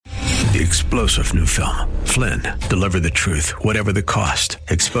The explosive new film, Flynn, deliver the truth, whatever the cost,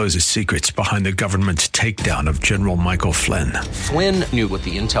 exposes secrets behind the government's takedown of General Michael Flynn. Flynn knew what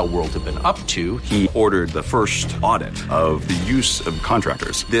the intel world had been up to. He ordered the first audit of the use of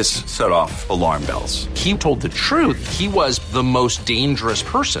contractors. This set off alarm bells. He told the truth. He was the most dangerous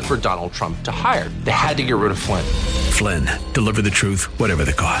person for Donald Trump to hire. They had to get rid of Flynn. Flynn, deliver the truth, whatever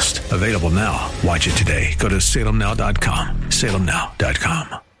the cost. Available now. Watch it today. Go to salemnow.com.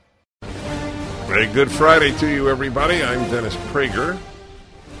 salemnow.com. Very good Friday to you, everybody. I'm Dennis Prager.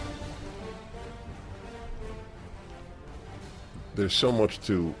 There's so much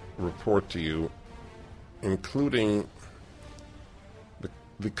to report to you, including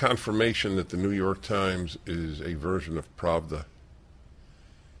the confirmation that the New York Times is a version of Pravda,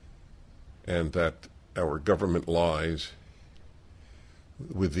 and that our government lies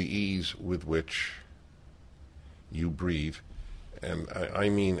with the ease with which you breathe. And I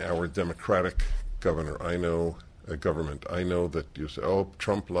mean our democratic government. I know that you say, oh,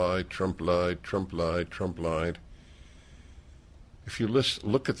 Trump lied, Trump lied, Trump lied, Trump lied. If you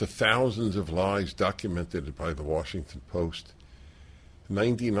look at the thousands of lies documented by the Washington Post,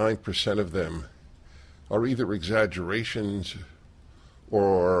 99% of them are either exaggerations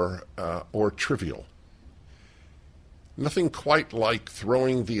or trivial. Nothing quite like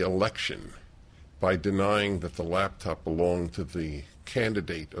throwing the election by denying that the laptop belonged to the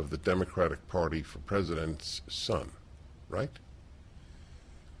candidate of the Democratic Party for president's son, right?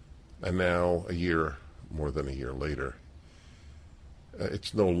 And now, more than a year later,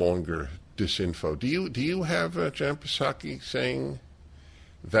 it's no longer disinfo. Do you have Jan Psaki saying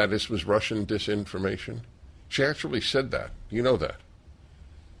that this was Russian disinformation? She actually said that. You know that.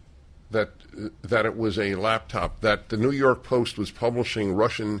 That it was a laptop, that the New York Post was publishing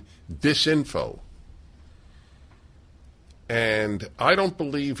Russian disinfo. And I don't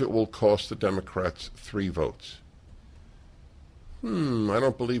believe it will cost the Democrats 3 votes. I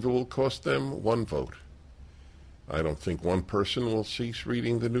don't believe it will cost them 1 vote. I don't think one person will cease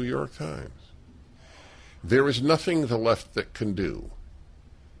reading the New York Times. There is nothing the left that can do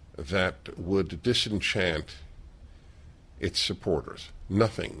that would disenchant its supporters.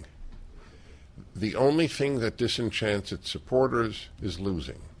 Nothing. The only thing that disenchants its supporters is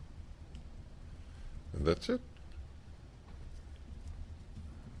losing. And that's it.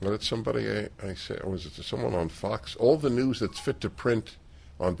 But it's somebody I said, was it someone on Fox? All the news that's fit to print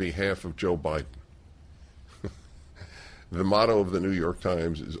on behalf of Joe Biden. The motto of the New York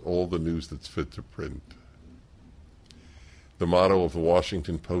Times is all the news that's fit to print. The motto of the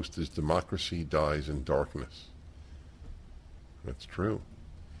Washington Post is democracy dies in darkness. That's true.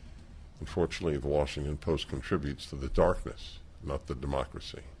 Unfortunately, the Washington Post contributes to the darkness, not the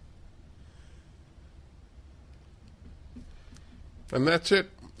democracy. And that's it.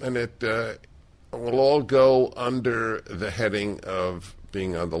 And it will all go under the heading of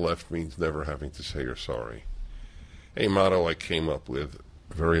being on the left means never having to say you're sorry. A motto I came up with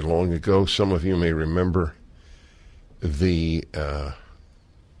very long ago. Some of you may remember the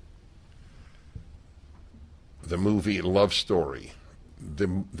movie Love Story.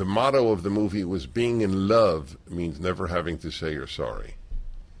 The motto of the movie was being in love means never having to say you're sorry.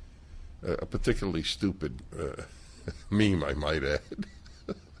 A particularly stupid meme, I might add.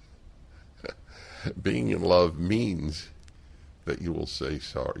 Being in love means that you will say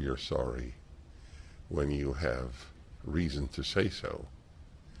you're sorry when you have reason to say so.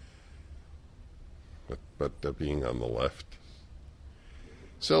 But being on the left.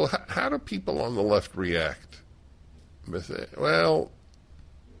 So how do people on the left react? Well,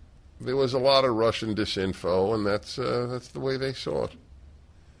 there was a lot of Russian disinfo, and that's the way they saw it.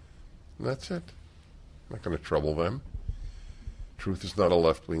 And that's it. I'm not going to trouble them. Truth is not a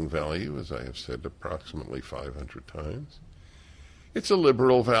left-wing value, as I have said approximately 500 times. It's a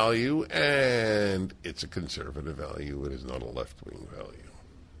liberal value, and it's a conservative value. It is not a left-wing value.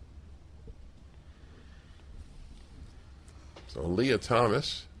 So Leah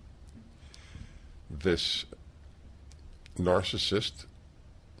Thomas, this narcissist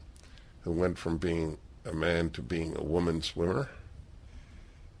who went from being a man to being a woman swimmer,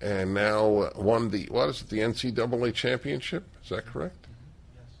 and now won the NCAA championship? Is that correct?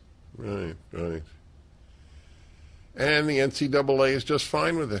 Yes. Right. And the NCAA is just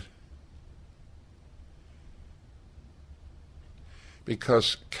fine with it.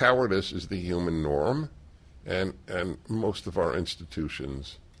 Because cowardice is the human norm, and most of our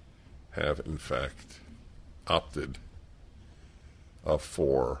institutions have, in fact, opted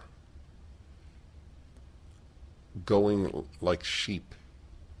for going like sheep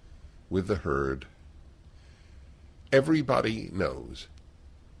with the herd. Everybody knows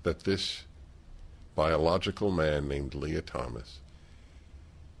that this biological man named Leah Thomas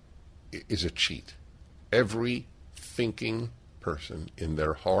is a cheat. Every thinking person in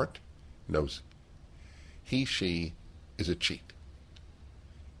their heart knows she is a cheat.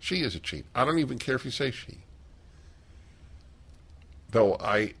 She is a cheat. I don't even care if you say she. Though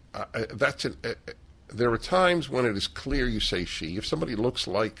there are times when it is clear you say she. If somebody looks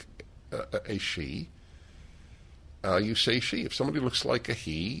like a she, you say she. If somebody looks like a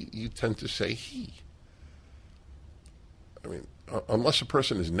he, you tend to say he. I mean, unless a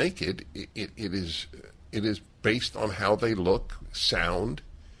person is naked, it is based on how they look, sound,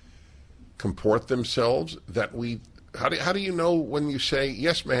 comport themselves. How do you know when you say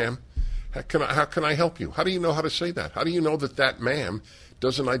yes, ma'am? How can I help you? How do you know how to say that? How do you know that ma'am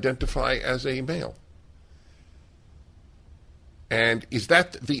doesn't identify as a male? And is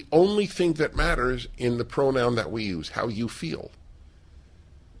that the only thing that matters in the pronoun that we use? How you feel?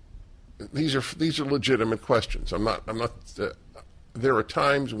 These are legitimate questions. I'm not. There are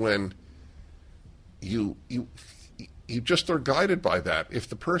times when you just are guided by that. If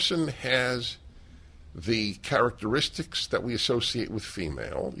the person has the characteristics that we associate with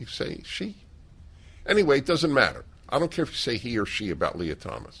female, you say she. Anyway, it doesn't matter. I don't care if you say he or she about Leah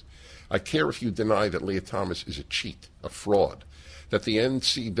Thomas. I care if you deny that Leah Thomas is a cheat, a fraud, that the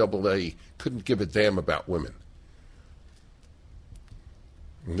NCAA couldn't give a damn about women.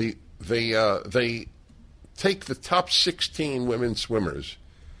 They take the top 16 women swimmers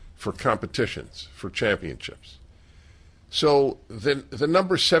for competitions, for championships. So the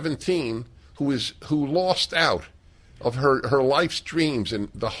number 17, who lost out of her life's dreams and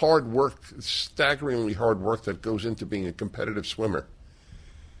the hard work, staggeringly hard work that goes into being a competitive swimmer,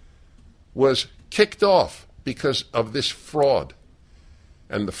 was kicked off because of this fraud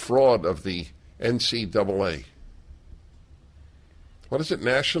and the fraud of the NCAA. What is it?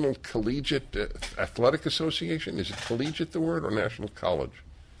 National Collegiate Athletic Association? Is it collegiate the word or national college?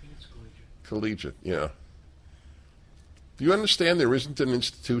 I think it's collegiate. Collegiate, yeah. Do you understand there isn't an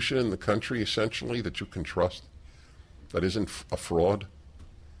institution in the country, essentially, that you can trust that isn't a fraud?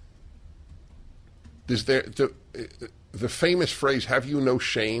 Is there the famous phrase, have you no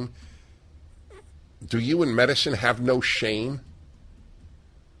shame? Do you in medicine have no shame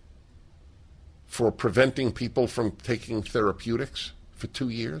for preventing people from taking therapeutics for 2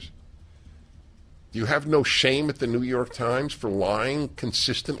 years? Do you have no shame at the New York Times for lying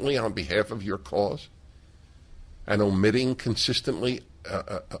consistently on behalf of your cause and omitting consistently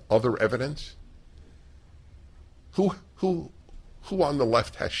other evidence? Who on the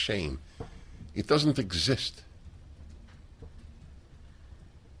left has shame? It doesn't exist.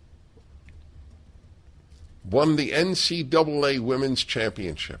 Won the NCAA Women's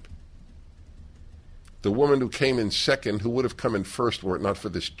Championship. The woman who came in second, who would have come in first were it not for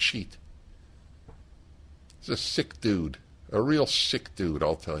this cheat. He's a sick dude. A real sick dude,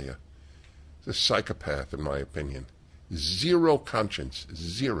 I'll tell you. He's a psychopath, in my opinion. Zero conscience.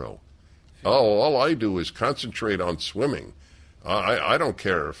 Zero. Oh, all I do is concentrate on swimming. I don't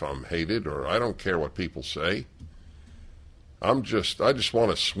care if I'm hated or I don't care what people say. I just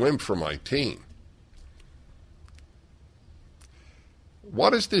want to swim for my team.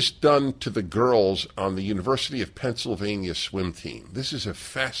 What has this done to the girls on the University of Pennsylvania swim team? This is a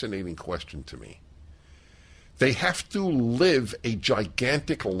fascinating question to me. They have to live a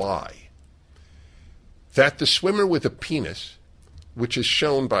gigantic lie that the swimmer with a penis, which is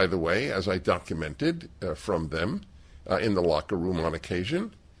shown, by the way, as I documented from them in the locker room on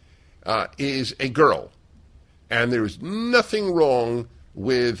occasion, is a girl. And there is nothing wrong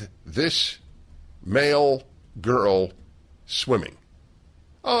with this male girl swimming.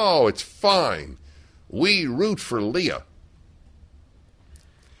 Oh, it's fine. We root for Leah.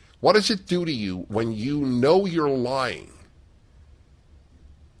 What does it do to you when you know you're lying?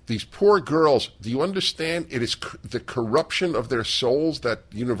 These poor girls, do you understand? It is the corruption of their souls that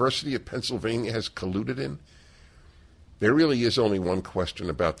University of Pennsylvania has colluded in. There really is only one question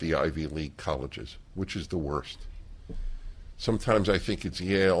about the Ivy League colleges, which is the worst. Sometimes I think it's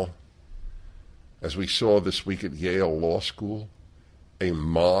Yale, as we saw this week at Yale Law School. A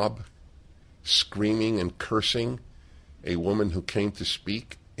mob screaming and cursing a woman who came to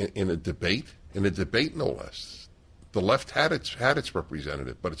speak in a debate no less. The left had its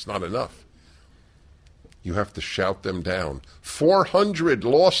representative, but it's not enough. You have to shout them down. 400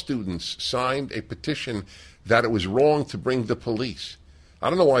 law students signed a petition that it was wrong to bring the police. I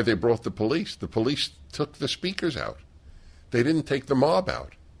don't know why they brought the police. The police took the speakers out. They didn't take the mob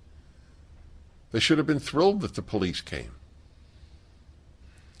out. They should have been thrilled that the police came.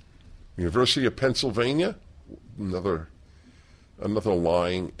 University of Pennsylvania, another another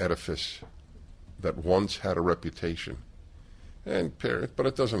lying edifice that once had a reputation. And parents, but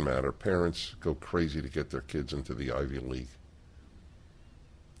it doesn't matter. Parents go crazy to get their kids into the Ivy League.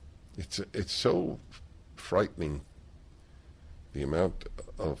 It's so frightening, the amount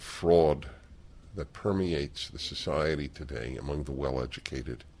of fraud that permeates the society today among the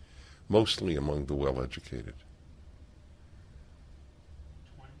well-educated, mostly among the well-educated.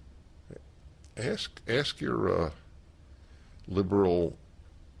 Ask your liberal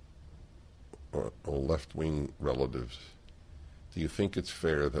or left-wing relatives, do you think it's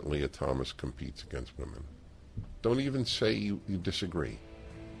fair that Leah Thomas competes against women? Don't even say you disagree.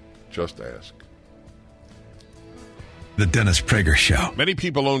 Just ask. The Dennis Prager Show. Many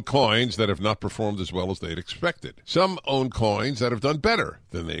people own coins that have not performed as well as they'd expected. Some own coins that have done better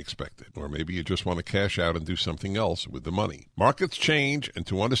than they expected. Or maybe you just want to cash out and do something else with the money. Markets change, and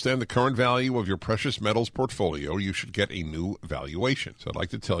to understand the current value of your precious metals portfolio, you should get a new valuation. So I'd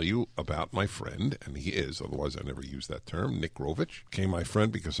like to tell you about my friend, and he is, otherwise I never use that term, Nick Rovich. Became my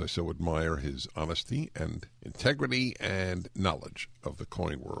friend because I so admire his honesty and integrity and knowledge of the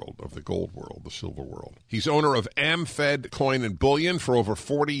coin world, of the gold world, the silver world. He's owner of AmFed Coin and Bullion. For over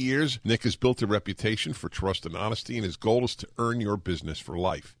 40 years, Nick has built a reputation for trust and honesty, and his goal is to earn your business for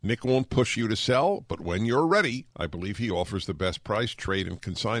life. Nick won't push you to sell, but when you're ready, I believe he offers the best price, trade, and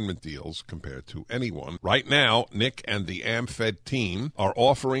consignment deals compared to anyone. Right now, Nick and the AmFed team are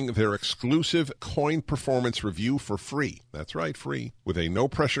offering their exclusive coin performance review for free. That's right, free, with a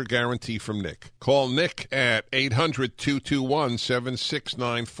no-pressure guarantee from Nick. Call Nick at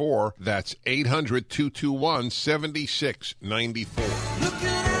 800-221-7694. That's 800-221-7694.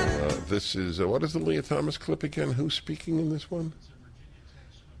 This is, what is the Leah Thomas clip again? Who's speaking in this one?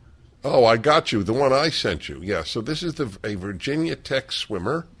 Oh, I got you. The one I sent you. Yeah, so this is a Virginia Tech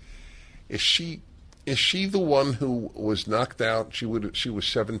swimmer. Is she the one who was knocked out? She was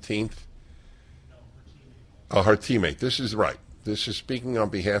 17th? Her teammate. This is right. This is speaking on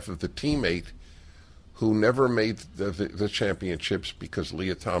behalf of the teammate who never made the championships because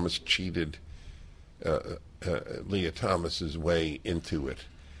Leah Thomas cheated Leah Thomas's way into it.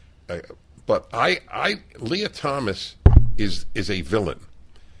 But Leah Thomas is a villain.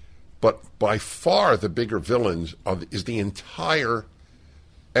 But by far the bigger villains is the entire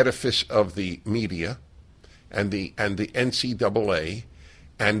edifice of the media and the NCAA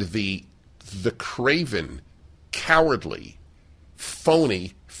and the craven, cowardly,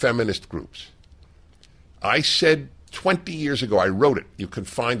 phony feminist groups. I said 20 years ago, I wrote it, you can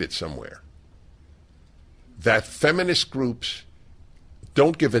find it somewhere, that feminist groups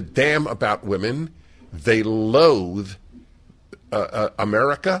don't give a damn about women. They loathe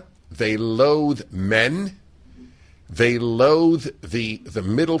America. They loathe men. They loathe the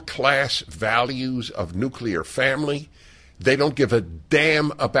middle-class values of nuclear family. They don't give a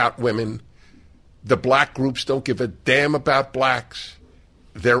damn about women. The black groups don't give a damn about blacks.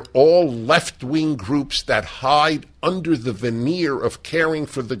 They're all left-wing groups that hide under the veneer of caring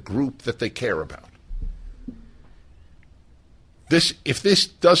for the group that they care about. If this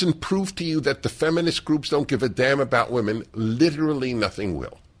doesn't prove to you that the feminist groups don't give a damn about women, literally nothing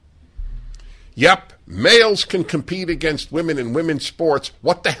will. Yep, males can compete against women in women's sports.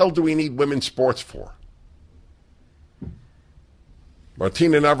 What the hell do we need women's sports for?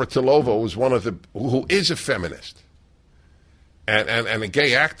 Martina Navratilova was who is a feminist and a gay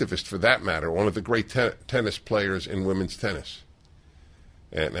activist for that matter, one of the great tennis players in women's tennis.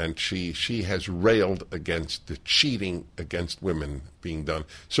 And she has railed against the cheating against women being done.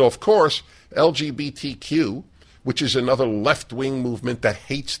 So, of course, LGBTQ, which is another left-wing movement that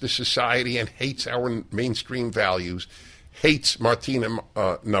hates the society and hates our mainstream values, hates Martina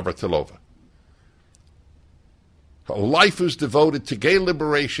Navratilova. Her life is devoted to gay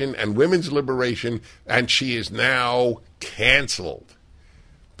liberation and women's liberation, and she is now canceled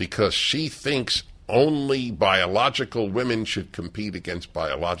because she thinks only biological women should compete against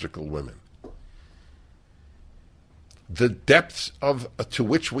biological women. The depths to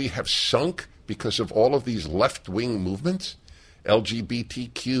which we have sunk because of all of these left-wing movements,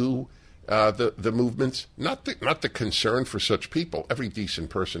 LGBTQ, the movements, not the concern for such people. Every decent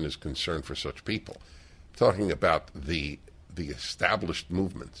person is concerned for such people. I'm talking about the established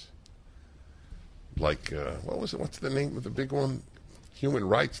movements. Like, what's the name of the big one? Human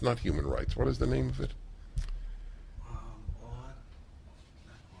rights, not human rights. What is the name of it?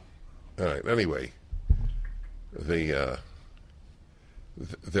 All right. Anyway, they're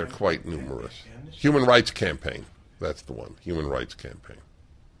quite numerous. Human Rights Campaign. That's the one. Human Rights Campaign.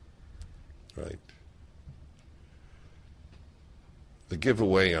 Right. The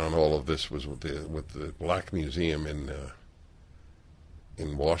giveaway on all of this was with the Black Museum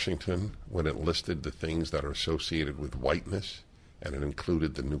in Washington when it listed the things that are associated with whiteness, and it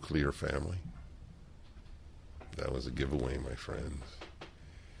included the nuclear family? That was a giveaway, my friends.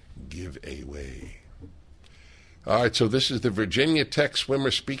 Give away. All right, so this is the Virginia Tech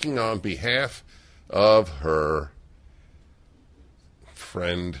swimmer speaking on behalf of her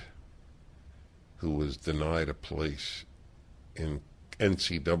friend who was denied a place in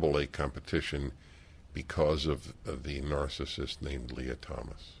NCAA competition because of the narcissist named Leah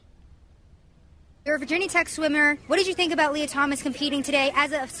Thomas. You're a Virginia Tech swimmer. What did you think about Leah Thomas competing today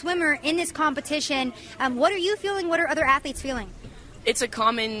as a swimmer in this competition? What are you feeling? What are other athletes feeling? It's a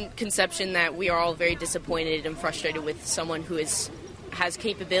common conception that we are all very disappointed and frustrated with someone who has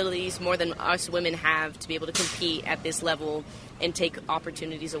capabilities more than us women have to be able to compete at this level and take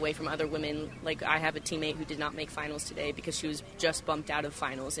opportunities away from other women. Like, I have a teammate who did not make finals today because she was just bumped out of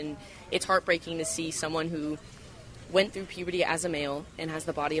finals, and it's heartbreaking to see someone who went through puberty as a male and has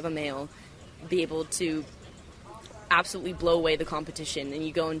the body of a male be able to absolutely blow away the competition, and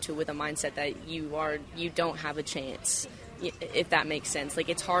you go into it with a mindset that you don't have a chance, if that makes sense. Like,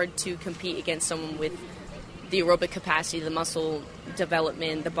 it's hard to compete against someone with the aerobic capacity, the muscle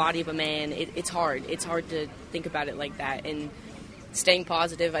development, the body of a man. It's hard. It's hard to think about it like that. And staying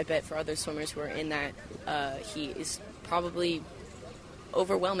positive, I bet, for other swimmers who are in that heat is probably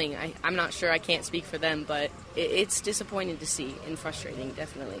overwhelming. I'm not sure. I can't speak for them, but it's disappointing to see and frustrating,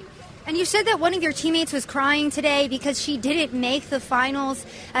 definitely. And you said that one of your teammates was crying today because she didn't make the finals.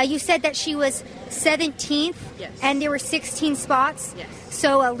 You said that she was 17th, yes, and there were 16 spots. Yes.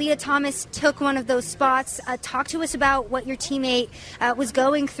 So Leah Thomas took one of those spots. Talk to us about what your teammate was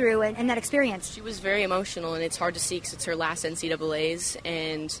going through and that experience. She was very emotional, and it's hard to see because it's her last NCAAs,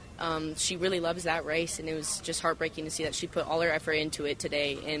 and she really loves that race, and it was just heartbreaking to see that she put all her effort into it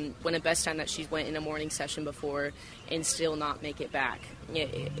today and went a best time that she went in a morning session before and still not make it back.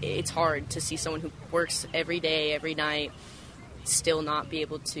 It's hard to see someone who works every day, every night, still not be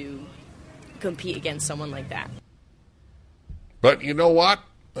able to compete against someone like that. But you know what?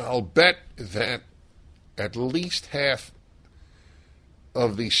 I'll bet that at least half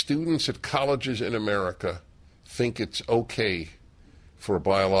of the students at colleges in America think it's okay for a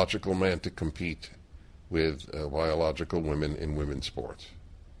biological man to compete with biological women in women's sports.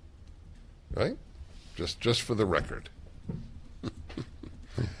 Right? Just for the record.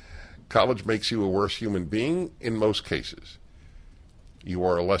 College makes you a worse human being in most cases. You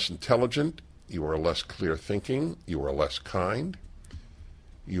are less intelligent. You are less clear thinking. You are less kind.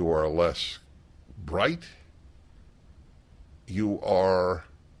 You are less bright. You are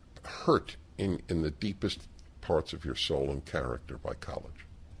hurt in the deepest parts of your soul and character by college.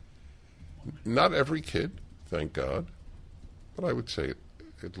 Not every kid, thank God, but I would say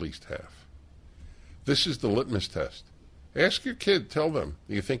at least half. This is the litmus test. Ask your kid, tell them,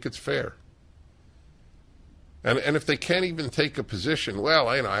 do you think it's fair? And if they can't even take a position, well,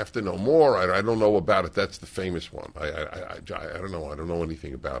 I have to know more. I don't know about it. That's the famous one. I don't know. I don't know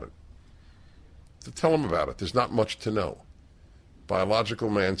anything about it. So tell them about it. There's not much to know.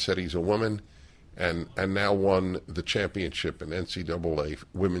 Biological man said he's a woman and now won the championship in NCAA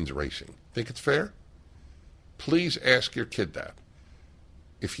women's racing. Think it's fair? Please ask your kid that.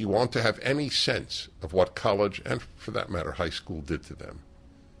 If you want to have any sense of what college, and for that matter, high school did to them,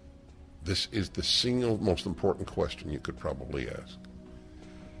 this is the single most important question you could probably ask.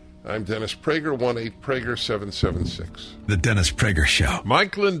 I'm Dennis Prager, 1-8-PRAGER-776. The Dennis Prager Show.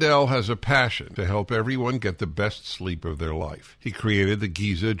 Mike Lindell has a passion to help everyone get the best sleep of their life. He created the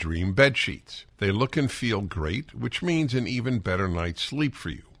Giza Dream Bed Sheets. They look and feel great, which means an even better night's sleep for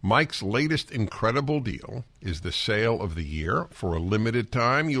you. Mike's latest incredible deal is the sale of the year. For a limited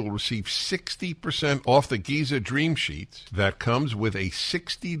time, you'll receive 60% off the Giza Dream Sheets. That comes with a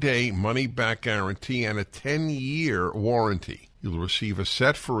 60-day money-back guarantee and a 10-year warranty. You'll receive a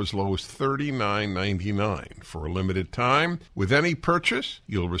set for as low as $39.99. For a limited time, with any purchase,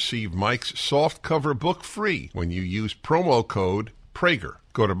 you'll receive Mike's soft cover book free when you use promo code Prager.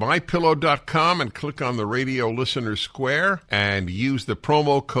 Go to MyPillow.com and click on the radio listener square and use the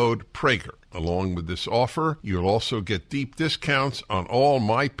promo code Prager. Along with this offer, you'll also get deep discounts on all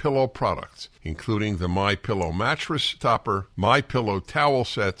MyPillow products, including the MyPillow mattress topper, MyPillow towel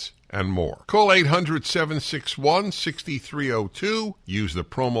sets, and more. Call 800-761-6302. Use the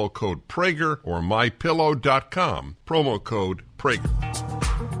promo code Prager or MyPillow.com. Promo code Prager.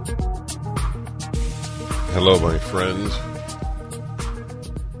 Hello, my friends.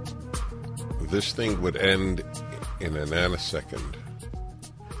 This thing would end in a nanosecond.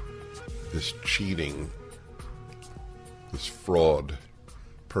 This cheating, this fraud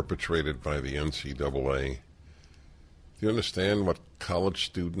perpetrated by the NCAA, Do you understand what college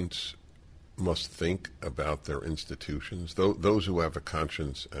students must think about their institutions, those who have a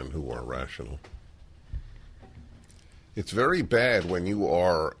conscience and who are rational? It's very bad when you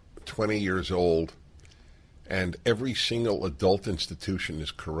are 20 years old and every single adult institution is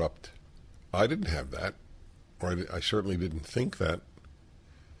corrupt. I didn't have that, or I certainly didn't think that.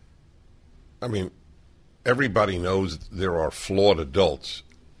 I mean, everybody knows there are flawed adults,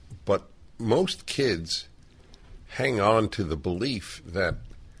 but most kids hang on to the belief that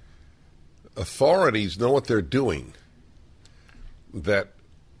authorities know what they're doing, that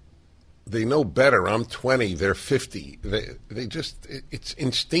they know better. I'm 20, they're 50. They just, it's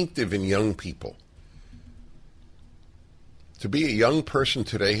instinctive in young people. To be a young person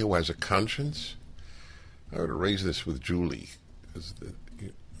today who has a conscience, I would have raised this with Julie, because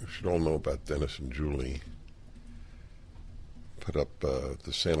you should all know about Dennis and Julie. Put up the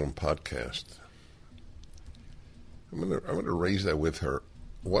Salem podcast. I'm gonna raise that with her.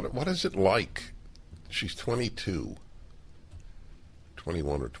 What is it like? She's 22,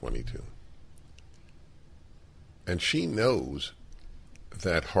 21 or 22. And she knows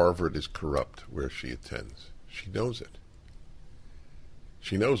that Harvard is corrupt where she attends. She knows it.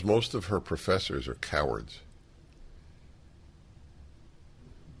 She knows most of her professors are cowards.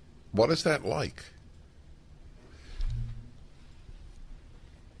 What is that like?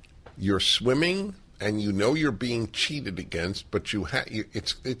 You're swimming and you know you're being cheated against, but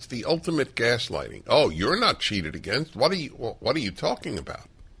it's the ultimate gaslighting. Oh, you're not cheated against. What are you talking about?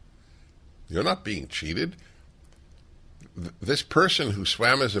 You're not being cheated. This person who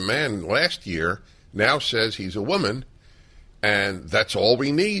swam as a man last year now says he's a woman, and that's all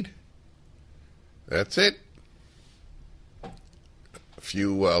we need. That's it. A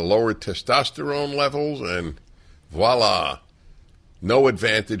few lowered testosterone levels, and voila. No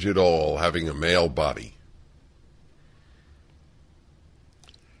advantage at all having a male body.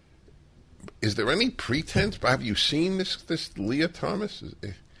 Is there any pretense? Have you seen this Leah Thomas?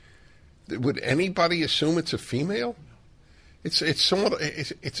 Would anybody assume it's a female? It's somewhat.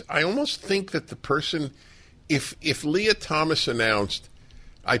 I almost think that the person, if Leah Thomas announced,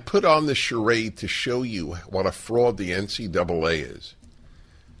 I put on the charade to show you what a fraud the NCAA is,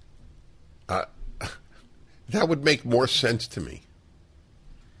 that would make more sense to me.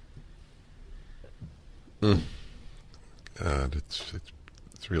 God,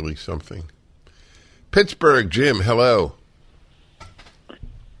 it's really something. Pittsburgh, Jim, hello.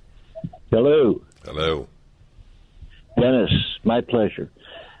 Hello. Hello. Dennis, my pleasure.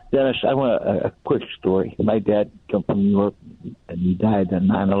 Dennis, I want a quick story. My dad come from New York, and he died on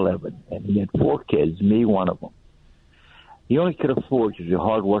 9/11, and he had 4 kids, me one of them. He only could afford, as a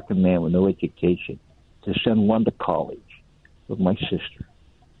hard-working man with no education, to send one to college with my sister.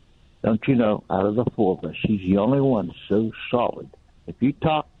 Don't you know, out of the 4 of us, she's the only one so solid. If you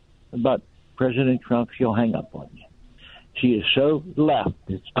talk about President Trump, she'll hang up on you. She is so left,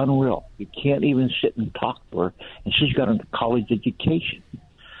 it's unreal. You can't even sit and talk to her, and she's got a college education.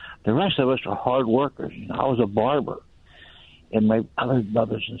 The rest of us are hard workers. You know, I was a barber, and my other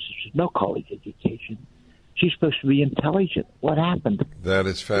brothers and sisters, no college education. She's supposed to be intelligent. What happened? That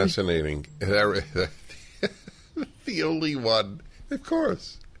is fascinating. The only one, of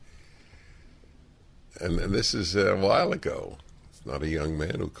course. And this is a while ago. It's not a young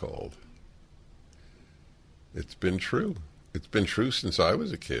man who called. It's been true. It's been true since I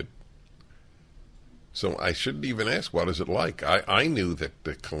was a kid. So I shouldn't even ask, what is it like? I knew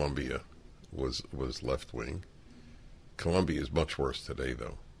that Columbia was left-wing. Columbia is much worse today,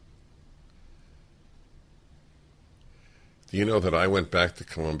 though. Do you know that I went back to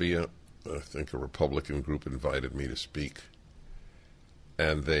Columbia? I think a Republican group invited me to speak.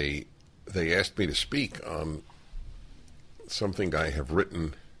 And they asked me to speak on something I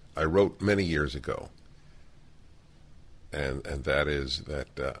wrote many years ago. And that is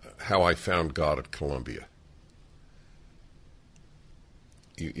that how I found God at Columbia.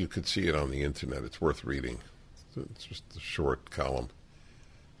 You could see it on the internet. It's worth reading. It's just a short column.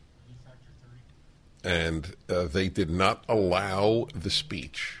 And they did not allow the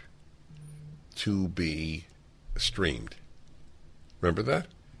speech to be streamed. Remember that?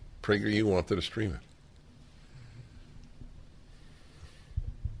 PragerU wanted to stream it.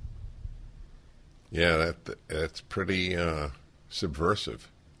 Yeah, that's pretty subversive,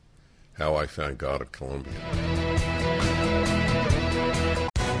 how I found God at Columbia.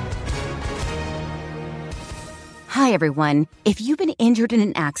 Hi, everyone. If you've been injured in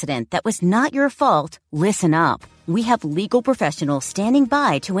an accident that was not your fault, listen up. We have legal professionals standing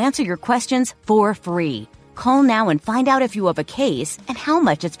by to answer your questions for free. Call now and find out if you have a case and how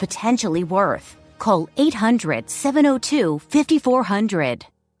much it's potentially worth. call 800-702-5400.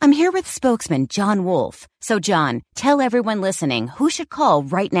 I'm here with spokesman John Wolf. So, John, tell everyone listening who should call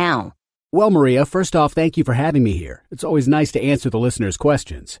right now. Well, Maria, first off, thank you for having me here. It's always nice to answer the listeners'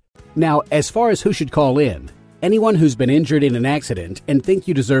 questions. Now, as far as who should call in, anyone who's been injured in an accident and think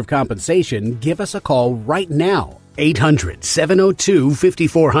you deserve compensation, give us a call right now.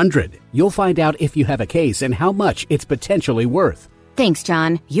 800-702-5400. You'll find out if you have a case and how much it's potentially worth. Thanks,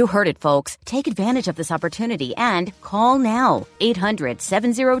 John. You heard it, folks. Take advantage of this opportunity and call now.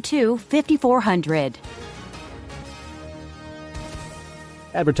 800-702-5400.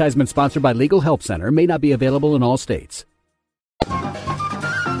 Advertisement sponsored by Legal Help Center. May not be available in all states.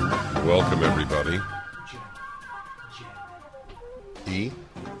 Welcome, everybody. E.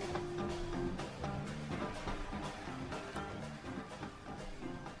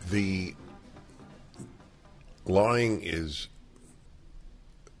 The lying is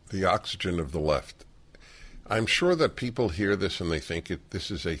the oxygen of the left. I'm sure that people hear this and they think this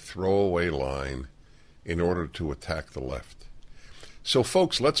is a throwaway line in order to attack the left. So,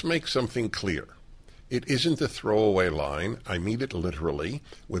 folks, let's make something clear. It isn't a throwaway line. I mean it literally.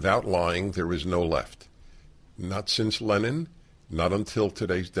 Without lying, there is no left. Not since Lenin, not until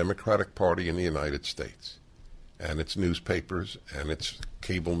today's Democratic Party in the United States, and its newspapers and its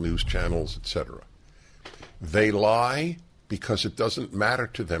cable news channels, etc. They lie because it doesn't matter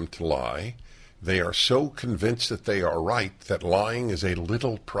to them to lie. They are so convinced that they are right that lying is a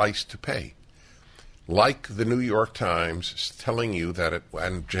little price to pay. Like the New York Times telling you that it,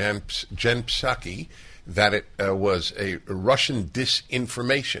 and Jen Psaki, that it was a Russian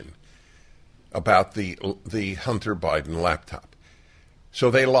disinformation about the Hunter Biden laptop.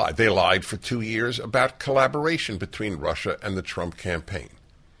 So they lied. They lied for 2 years about collaboration between Russia and the Trump campaign.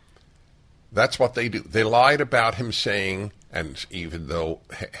 That's what they do. They lied about him saying, and even though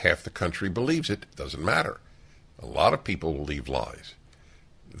half the country believes it, it doesn't matter. A lot of people believe lies.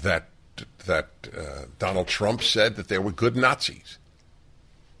 That Donald Trump said that there were good Nazis,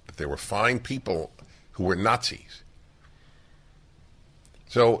 that there were fine people who were Nazis.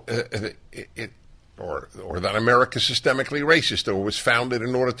 So, or that America is systemically racist, or was founded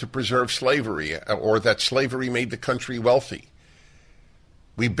in order to preserve slavery, or that slavery made the country wealthy.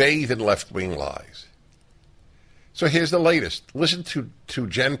 We bathe in left-wing lies. So here's the latest. Listen to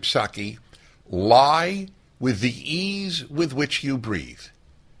Jen Psaki lie with the ease with which you breathe.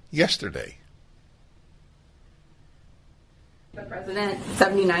 Yesterday. The president,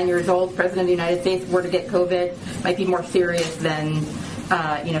 79 years old, president of the United States, were to get COVID, might be more serious than,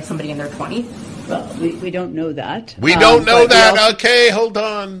 somebody in their 20s. Well, we don't know that. We don't know that. Okay, hold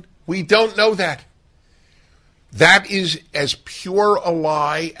on. We don't know that. That is as pure a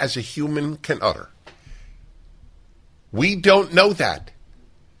lie as a human can utter. We don't know that.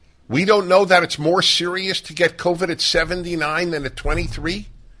 We don't know that it's more serious to get COVID at 79 than at 23.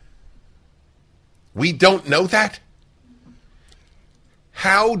 We don't know that.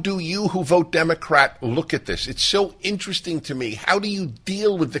 How do you who vote Democrat look at this? It's so interesting to me. How do you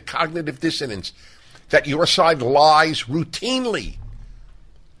deal with the cognitive dissonance that your side lies routinely?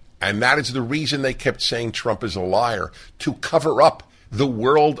 And that is the reason they kept saying Trump is a liar, to cover up the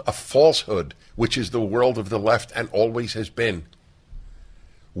world of falsehood, which is the world of the left and always has been.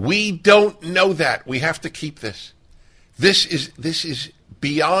 We don't know that. We have to keep this. This is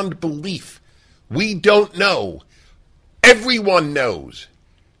beyond belief. We don't know. Everyone knows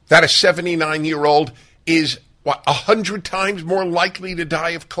that a 79-year-old is, 100 times more likely to die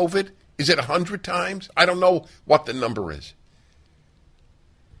of COVID? Is it 100 times? I don't know what the number is.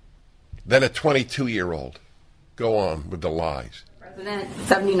 Than a 22-year-old. Go on with the lies. President,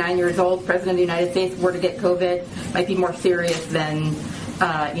 79 years old, president of the United States, were to get COVID, might be more serious than,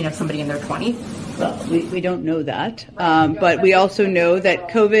 somebody in their 20s. Well, we don't know that, but we also know that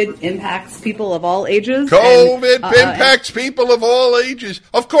COVID impacts people of all ages. COVID impacts people of all ages.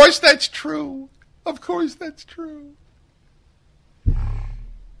 Of course that's true. Of course that's true.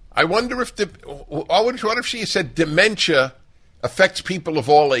 I wonder if what if she said dementia affects people of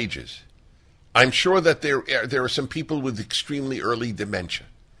all ages? I'm sure that there are some people with extremely early dementia.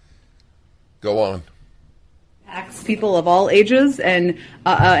 Go on. Impacts people of all ages and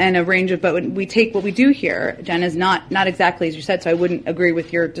a range of, but when we take what we do here, Jen, is not exactly as you said, so I wouldn't agree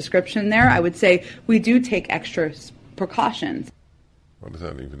with your description there. I would say we do take extra precautions. What does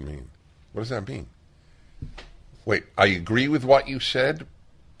that even mean? What does that mean? Wait, I agree with what you said,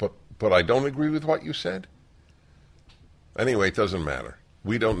 but I don't agree with what you said? Anyway, it doesn't matter.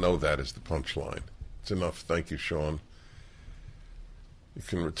 We don't know that is the punchline. It's enough. Thank you, Sean. You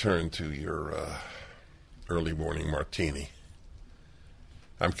can return to your early morning martini.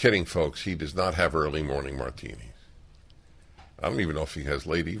 I'm kidding, folks. He does not have early morning martinis. I don't even know if he has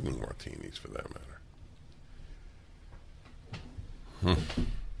late evening martinis, for that matter.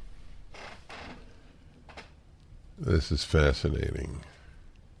 This is fascinating.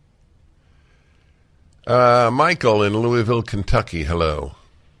 Michael in Louisville, Kentucky. Hello.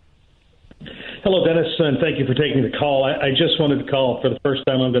 Hello, Dennis, and thank you for taking the call. I just wanted to call. For the first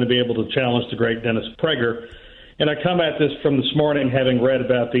time, I'm going to be able to challenge the great Dennis Prager. And I come at this from this morning having read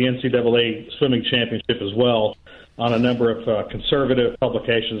about the NCAA swimming championship as well on a number of conservative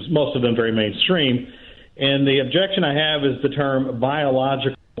publications, most of them very mainstream. And the objection I have is the term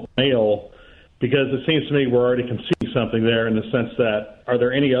biological male, because it seems to me we're already conceding something there in the sense that, are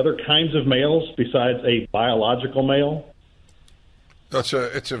there any other kinds of males besides a biological male?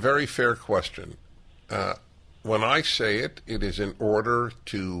 It's a very fair question. When I say it, it is in order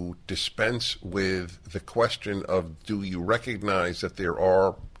to dispense with the question of, do you recognize that there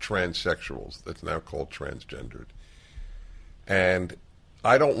are transsexuals, that's now called transgendered? And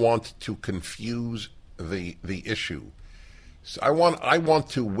I don't want to confuse the issue. So I want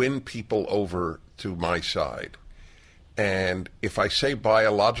to win people over to my side. And if I say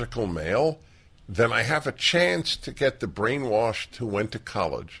biological male, then I have a chance to get the brainwashed who went to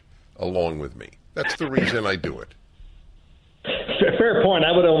college along with me. That's the reason I do it. Fair point.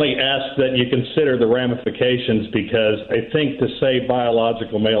 I would only ask that you consider the ramifications, because I think to say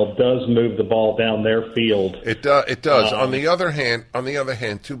biological male does move the ball down their field. It does. On the other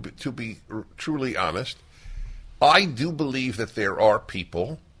hand, to be truly honest, I do believe that there are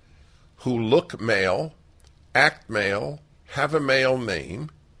people who look male, act male, have a male name,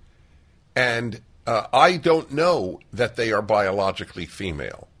 and I don't know that they are biologically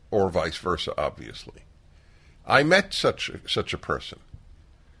female, or vice versa, obviously. I met such a person.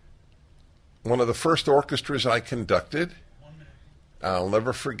 One of the first orchestras I conducted, I'll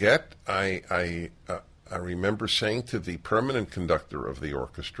never forget, I remember saying to the permanent conductor of the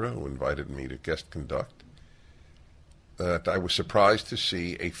orchestra, who invited me to guest conduct, that I was surprised to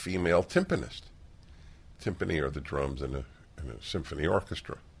see a female timpanist. Timpani are the drums in a symphony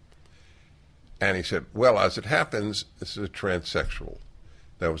orchestra. And he said, well, as it happens, this is a transsexual.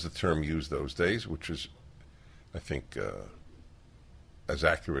 That was the term used those days, which is, I think, as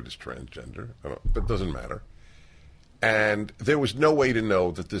accurate as transgender, but it doesn't matter. And there was no way to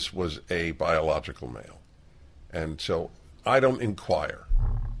know that this was a biological male. And so I don't inquire.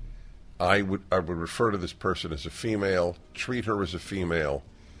 I would refer to this person as a female, treat her as a female.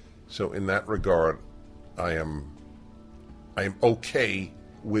 So in that regard, I am okay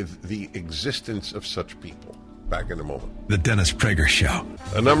with the existence of such people. Back in a moment. The Dennis Prager Show.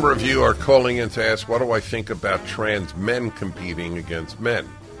 A number of you are calling in to ask, what do I think about trans men competing against men,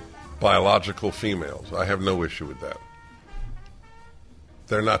 biological females? I have no issue with that.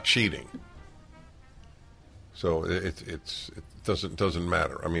 They're not cheating. So it doesn't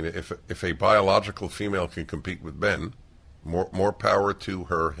matter. I mean, if a biological female can compete with men, more power to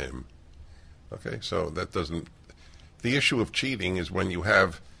her, him. Okay, so that doesn't... The issue of cheating is when you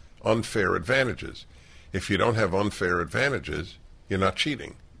have unfair advantages. If you don't have unfair advantages, you're not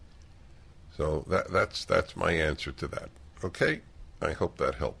cheating. So that's my answer to that. Okay? I hope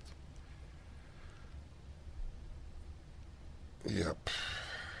that helped. Yep.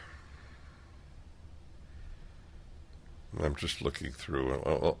 I'm just looking through.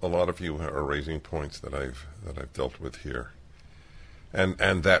 A lot of you are raising points that I've dealt with here, and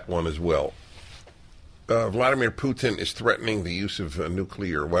that one as well. Vladimir Putin is threatening the use of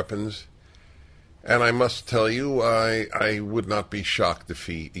nuclear weapons. And I must tell you, I would not be shocked if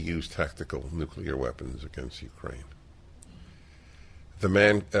he used tactical nuclear weapons against Ukraine. The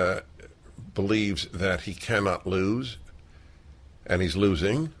man believes that he cannot lose, and he's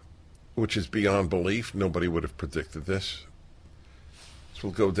losing, which is beyond belief. Nobody would have predicted this. This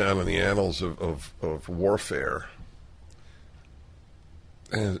will go down in the annals of warfare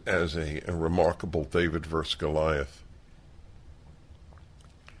as a remarkable David versus Goliath.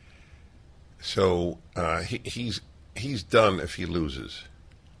 So he's done if he loses.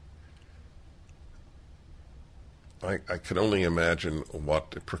 I can only imagine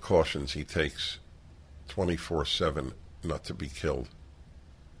what precautions he takes 24/7 not to be killed,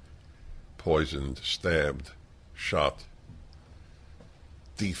 poisoned, stabbed, shot,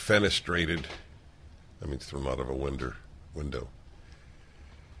 defenestrated. That means thrown out of a window.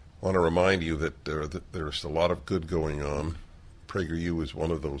 I want to remind you that there's a lot of good going on. PragerU is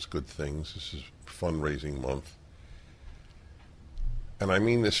one of those good things. This is fundraising month. And I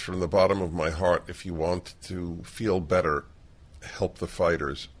mean this from the bottom of my heart. If you want to feel better, help the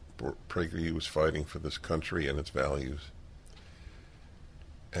fighters. PragerU is fighting for this country and its values.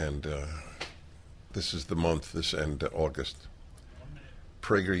 And this is the month, this end August.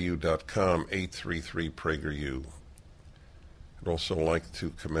 PragerU.com, 833-PragerU. I'd also like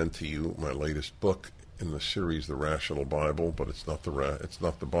to commend to you my latest book in the series, The Rational Bible, but it's not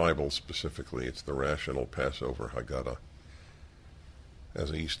the Bible specifically, it's the Rational Passover Haggadah,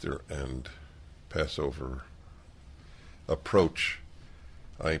 as Easter and Passover approach.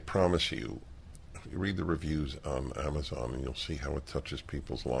 I promise you, if you read the reviews on Amazon, and you'll see how it touches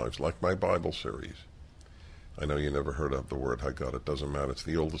people's lives, like my Bible series. I know you never heard of the word Haggadah. It doesn't matter. It's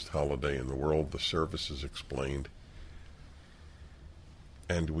the oldest holiday in the world. The service is explained.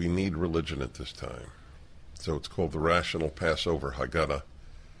 And we need religion at this time. So it's called the Rational Passover Haggadah,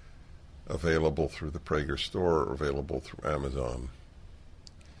 available through the Prager store, or available through Amazon,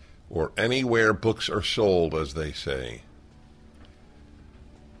 or anywhere books are sold, as they say.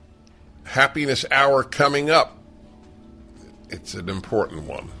 Happiness Hour coming up. It's an important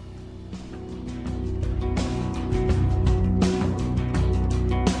one.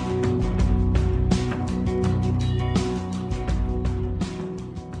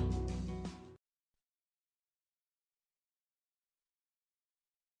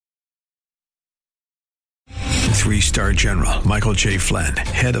 Three-star General Michael J. Flynn,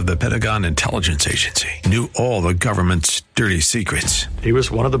 head of the Pentagon Intelligence Agency, knew all the government's dirty secrets. He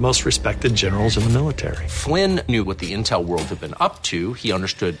was one of the most respected generals in the military. Flynn knew what the intel world had been up to. He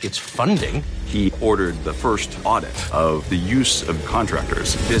understood its funding. He ordered the first audit of the use of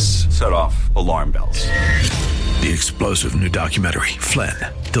contractors. This set off alarm bells. The explosive new documentary, Flynn,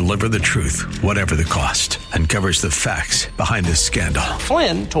 Deliver the Truth, Whatever the Cost, uncovers the facts behind this scandal.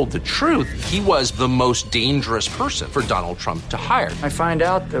 Flynn told the truth. He was the most dangerous person for Donald Trump to hire. I find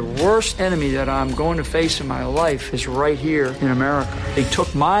out the worst enemy that I'm going to face in my life is right here in America. They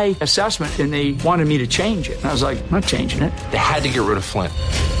took my assessment and they wanted me to change it. And I was like, I'm not changing it. They had to get rid of Flynn.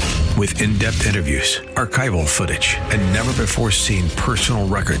 With in-depth interviews, archival footage, and never-before-seen personal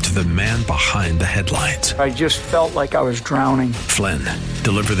records of the man behind the headlines. I just felt like I was drowning. Flynn,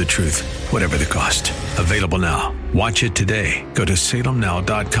 Deliver the Truth, Whatever the Cost. Available now. Watch it today. Go to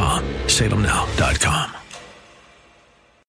salemnow.com. salemnow.com.